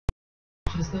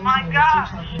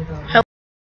Hello.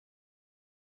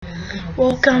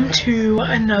 Welcome to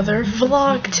another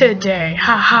vlog today.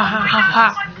 Ha ha ha ha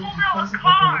ha.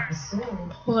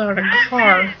 Pull out a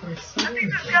car. I think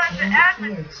this guy's the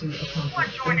admin. Want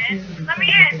to join in? Let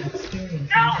me in. No,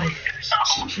 the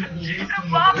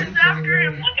Bob is after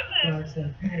him. Look at this.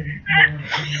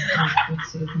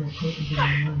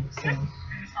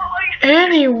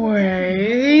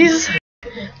 Anyways,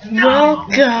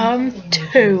 welcome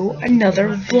to another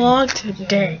vlog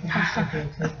today.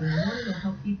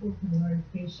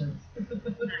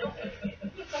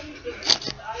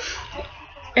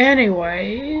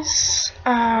 Anyways,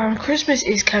 Christmas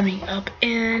is coming up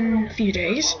in a few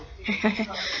days. Yeah,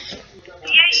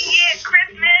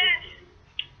 Christmas.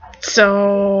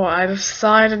 So I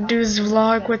decided to do this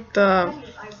vlog with a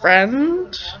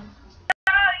friend.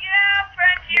 Yeah,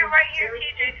 friend here, right here,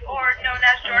 TJ, or known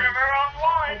as Jordan Wrong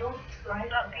One.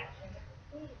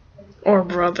 Or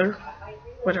brother.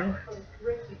 Whatever.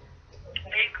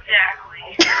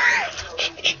 Exactly.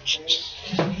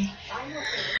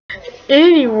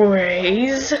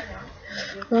 Anyways,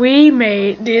 we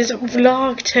made this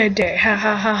vlog today. Ha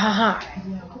ha ha ha ha.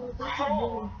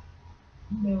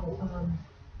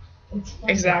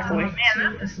 Exactly.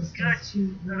 Man, this is good.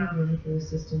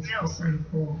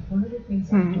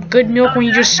 Good milk when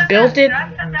you just spilled it? Did I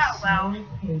said that loud?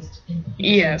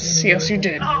 Yes, yes you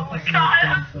did. Oh my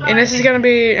god. And this is gonna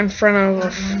be in front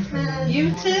of...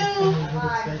 You too.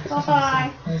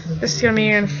 Bye-bye. This is gonna be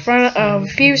in front of a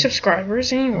few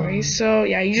subscribers anyway, so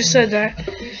yeah, you just said that.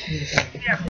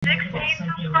 Yeah, 16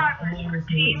 subscribers for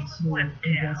Team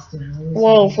Flipdown.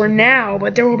 Well, for now,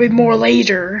 but there will be more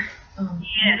later.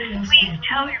 Yes, please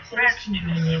tell your friends to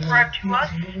subscribe to us,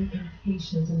 and we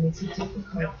shall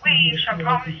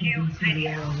promise you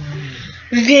videos.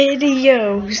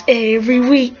 Videos every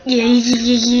week,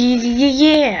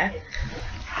 yeah.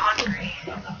 Hungry.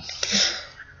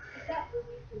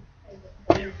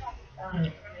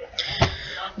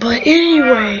 But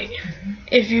anyway,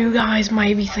 if you guys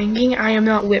might be thinking, I am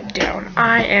not whipped down.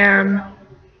 I am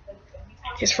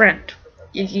his friend.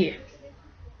 Yeah.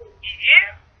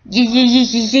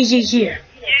 Yeah.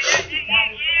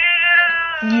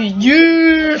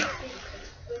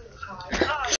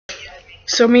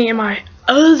 So me and my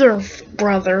other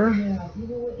brother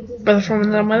from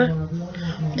another mother,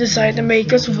 decided to make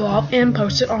this vlog and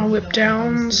post it on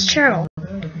Whipdown's channel.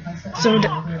 So I'm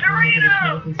sorry. I'm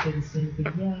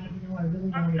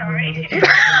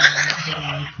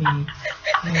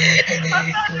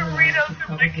not Doritos in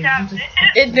the cabinet.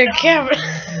 In the cabinet.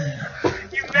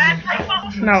 You mad?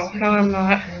 No, I'm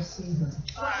not. Bunch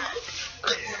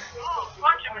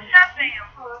of Shazam.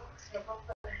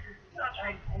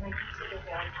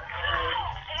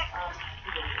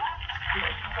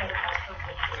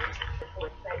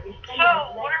 So,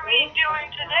 what are we doing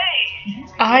today?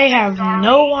 I have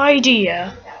no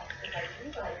idea.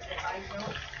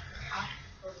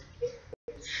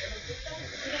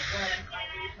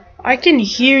 I can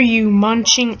hear you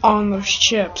munching on those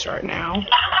chips right now. I'm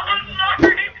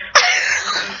sorry.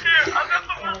 I'm not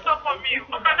supposed to stop on mute.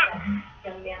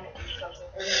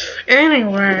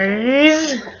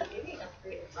 Anyways,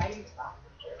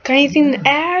 got anything to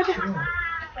add?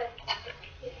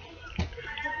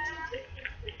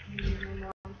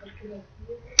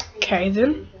 Okay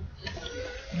then.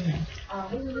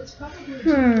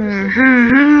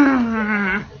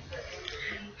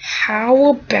 How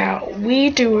about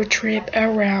we do a trip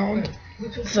around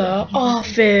the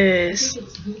office?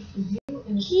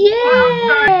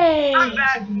 Yay!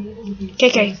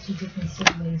 Okay.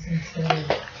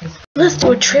 Let's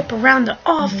do a trip around the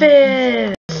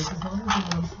office.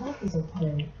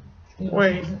 Wait. Are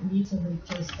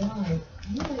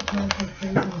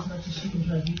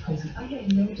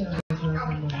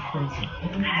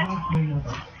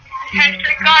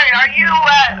you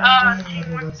at Team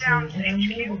Flipdown's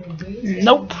HQ?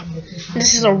 Nope.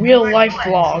 This is a real life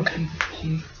vlog. Oh,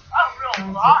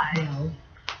 real life?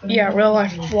 Yeah, real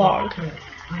life vlog.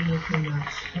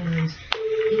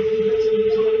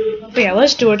 But yeah,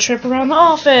 let's do a trip around the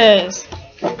office.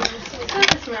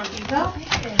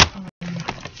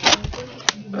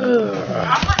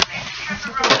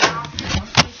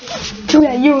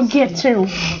 Yeah, you will get to.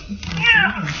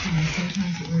 Yeah.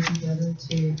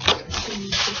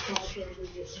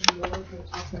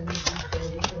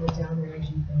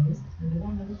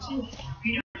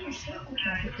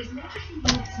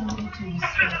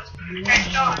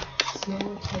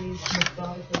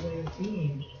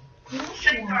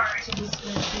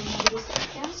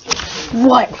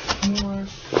 What?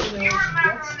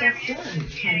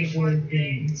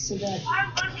 So that,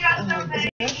 as a matter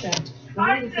of fact,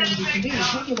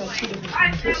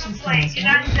 never played, and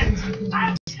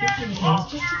I said, oh,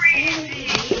 crazy.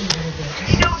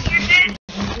 You know what you did?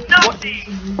 Nothing.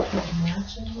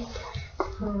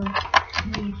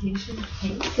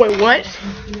 Wait, what?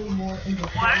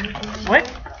 What? What?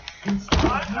 I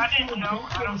didn't know.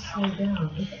 I don't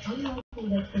know.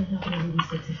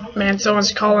 Man,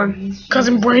 someone's calling.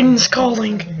 Cousin Braden's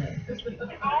calling.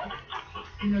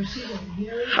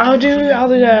 I'll do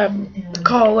the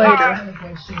call later.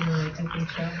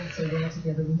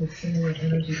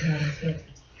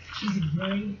 She's a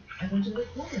very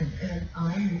energetic woman, and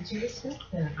I need to respect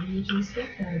that. You need to respect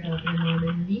that about your mom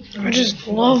and meet her. I just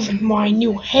love my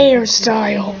new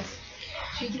hairstyle.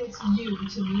 She gets you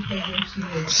to meet her where she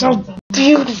is. So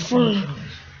beautiful.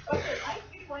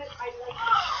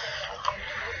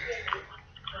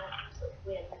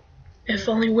 If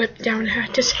only Whip Down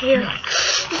had his hair. Yeah,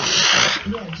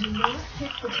 do not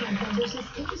pick the time. Now, there's this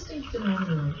interesting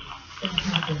phenomenon that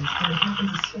happens, and it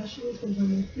happens especially for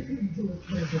women who are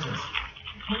caregivers.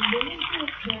 When women who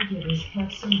are caregivers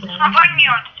have some downtime, I'm putting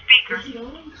you on speaker. it's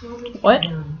not uncommon for What?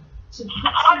 them to put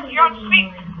someone You're on in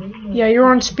mind they know. Yeah, you're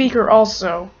on speaker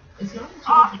also. It's not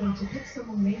uncommon for them to pick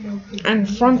someone they know could In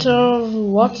front of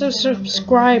lots of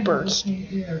subscribers. and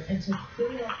to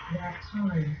fill up that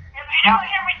time. If you don't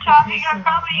hear me talking, I'm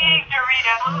probably eating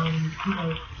Doritos. You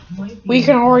know, might be We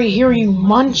can already hear you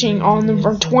munching on them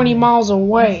from 20 miles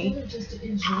away. instead of just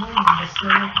enjoying the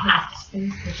slower-paced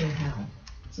space that they have.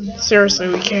 So that's Seriously,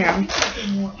 we can.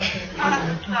 something more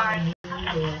Sorry.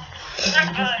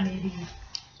 just maybe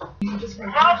you just were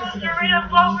All conscious those about Dorito being around her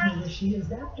flowers. where she is.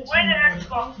 That's the Where time the you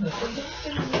Xbox? want to her. And don't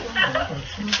spend any time with her.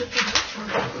 It's not good for her.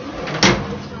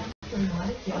 It's not good for not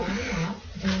get on and off.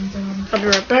 And I'll be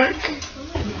right back.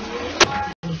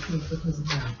 improve because of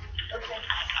that.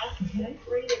 Okay?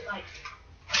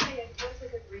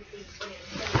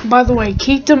 By the way,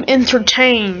 keep them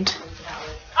entertained.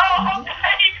 Oh, okay.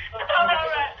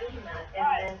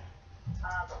 Alright.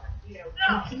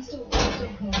 No, Please don't call her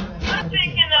I'm out.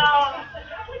 thinking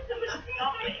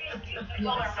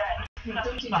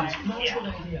Don't do that. Not a good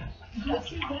idea. But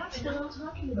see, that's what I'm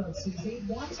talking about, Susie.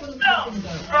 That's what I'm So, talking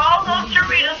about. for all those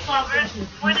Doritos lovers,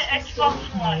 we're the Xbox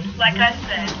One, like I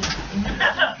said.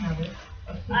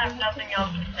 I have nothing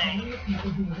else to say.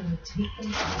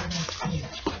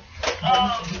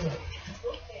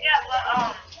 Yeah,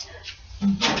 but,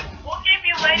 we'll keep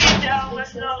you waiting,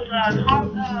 with those, post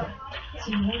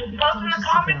in the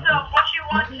comments of what you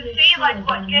want to see, like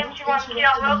what games you want to see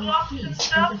on Roblox and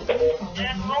stuff,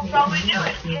 and we'll probably do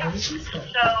it, yeah. So, just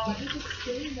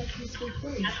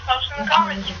post in the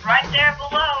comments right there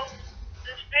below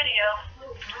this video.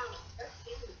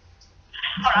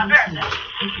 Hold on, bear with me.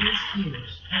 It is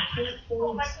huge. I can't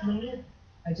fully explain it.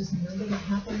 I just know that it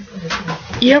happens and it's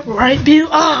Yep, right, Bill.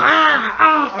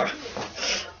 Ah.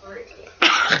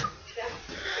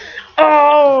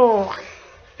 Oh.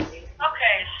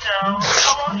 Okay, so,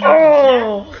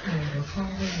 Oh.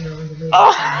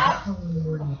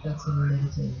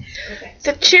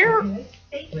 The chair. what?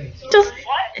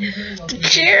 The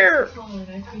chair. Say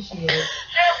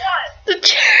what? The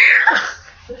chair.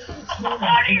 What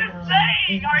are you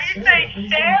saying? Are you saying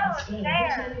chair or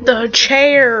chair? The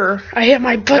chair. I hit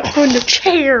my butt on the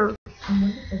chair.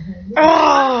 Oh.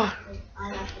 On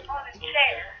the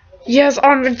chair. Yes,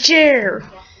 on the chair.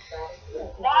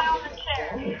 Why on the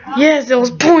chair? Yes, it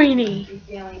was pointy.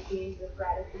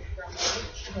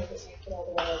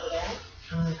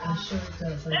 I'm sure it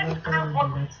does. I This love group going was there,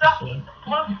 that's for sucky. sure.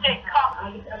 Blue State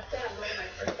Coffee.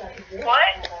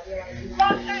 What?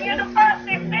 Monster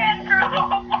University fan group.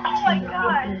 Oh my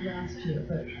god. Last year,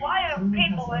 but Why are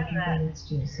people in that? next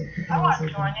year, so people I want to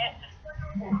also join it.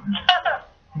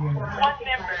 One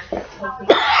member.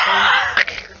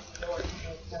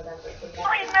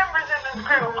 3 members in this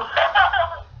group.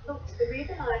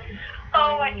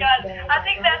 Oh my god. I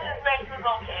think that's just makes us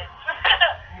all kids.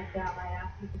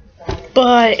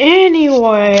 But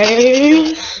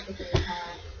anyway,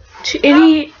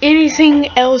 anything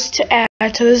else to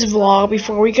add to this vlog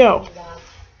before we go?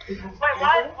 Wait, what?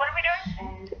 What are we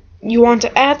doing? You want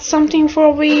to add something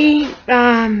before we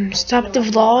stop the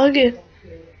vlog?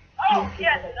 Oh,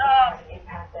 yes,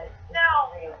 now,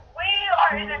 we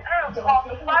are in a group called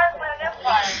the Fireland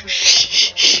Empire.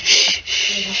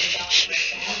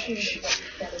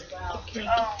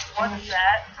 What is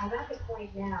that? Now,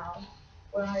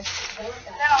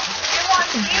 we want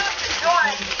you to join, and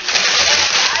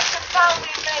I could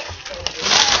probably make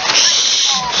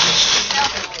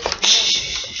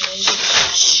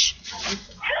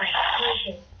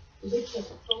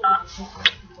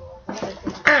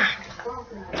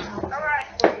Alright,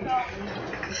 so,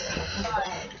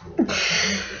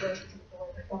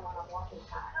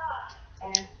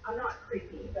 And I'm not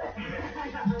creepy, but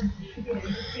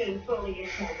just being fully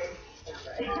intent.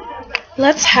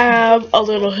 Let's have a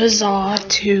little huzzah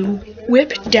to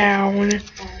Whip Down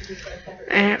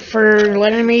for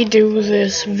letting me do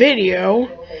this video,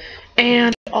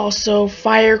 and also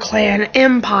Fire Clan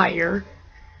Empire.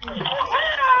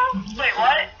 Wait,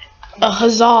 what? A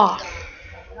huzzah!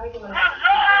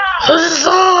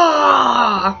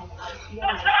 Huzzah!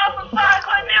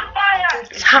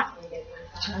 It's hot.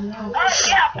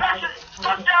 Yeah,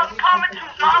 post down the comments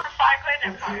who's not the Cyclone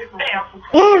Empire. Bam.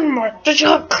 Oh my, the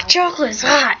chocolate's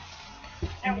hot.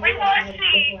 And we want to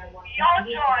see y'all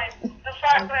join the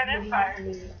Cyclone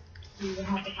Empire.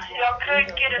 Y'all could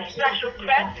get a special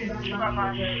present from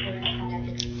us.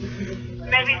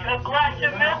 Maybe a glass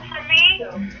of milk from me,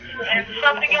 and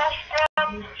something else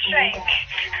from Shank.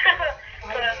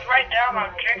 Because right now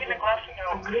I'm drinking a glass of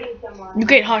milk. You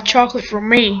get hot chocolate from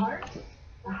me.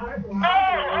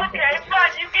 Oh, okay,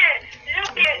 fine. You get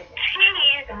tea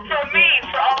from me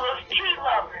for all those tea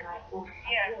lovers.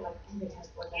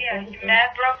 Yeah, you mad,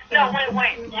 bro? No,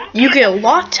 wait. You get a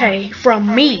latte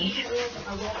from me.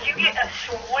 You get a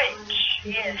switch.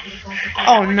 Yes.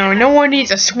 Oh no, no one needs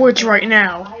a switch right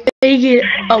now. They get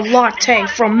a latte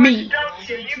from me.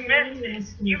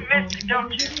 You missed it,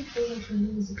 don't you?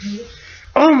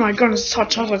 Oh my goodness, it's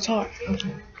hot chocolate's hot. You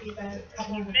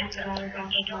missed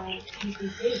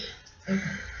it.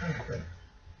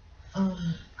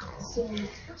 So,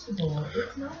 first of all,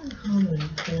 it's not uncommon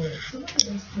for some of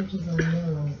the best coaches I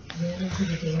know ran into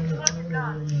the dilemma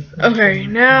early in their Okay,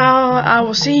 now I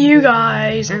will see you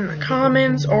guys in the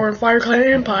comments or Fire Clan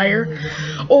Empire,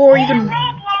 or you can,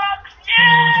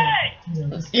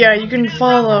 yeah, you can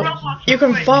follow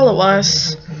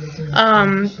us,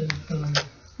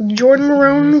 Jordan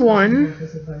Maroon 1,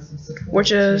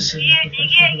 which is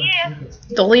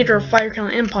the leader of Fire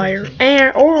Clan Empire,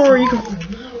 and or you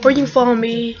can follow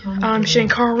me,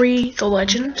 Shankari the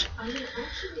Legend.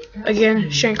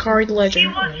 Again, Shankari the Legend.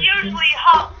 He was usually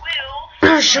Hot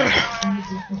Wheels.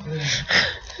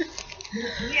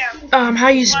 How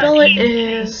you spell it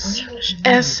is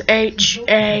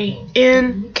SHANKARI,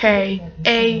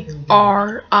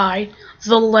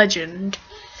 the Legend.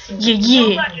 Yeah.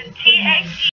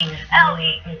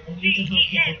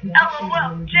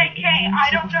 THELEGENDLOLJK. I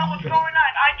don't know what's going on.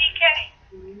 IDK.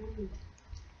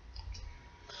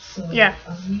 Yeah.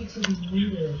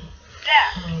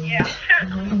 Yeah.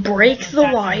 Break the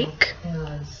like.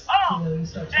 Oh, and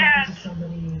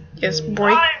Yes,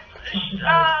 break.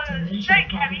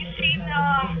 Jake, have you seen The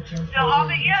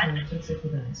Hobbit yet?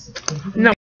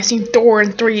 No, I've seen Thor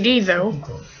in 3D though.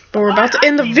 But we're about to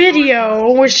end the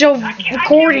video. We're still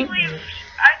recording.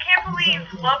 I can't believe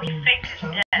Loki's fake is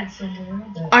dead.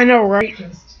 I know, right?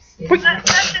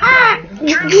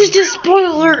 You used a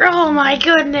spoiler. Oh my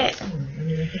goodness.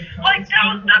 Like,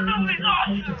 that movie's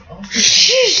awesome.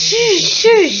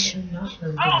 Shush.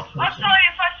 Oh, I'm sorry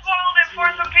if I spoiled it for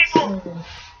some people.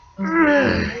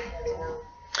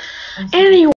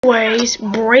 Anyways,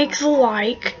 break the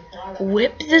like,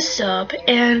 whip this up,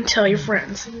 and tell your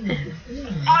friends.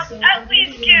 At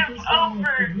least give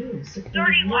over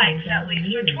 30 likes, at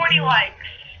least, or 20 likes.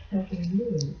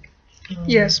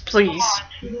 Yes, please.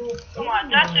 Come on,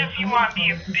 that's if you want to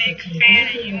be a big fan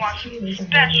and you want something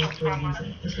special from us.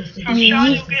 From Sean,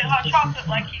 you'll get hot chocolate,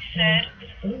 like you said.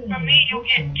 From me, you'll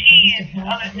get tea and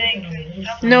other things and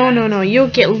stuff. No, you'll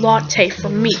get latte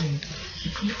from me. Oh,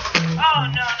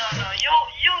 no.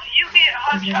 You get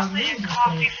hot chocolate and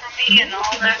coffee from me and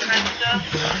all that kind of stuff.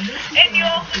 And you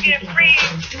also get a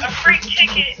free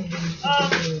ticket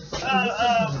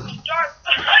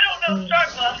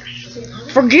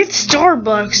Starbucks. Forget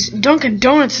Starbucks. Dunkin'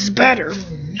 Donuts is better.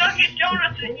 Dunkin'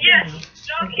 Donuts, yes.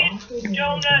 Dunkin'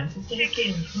 Donut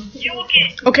ticket. You will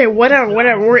get. Okay,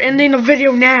 whatever. We're ending the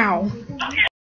video now.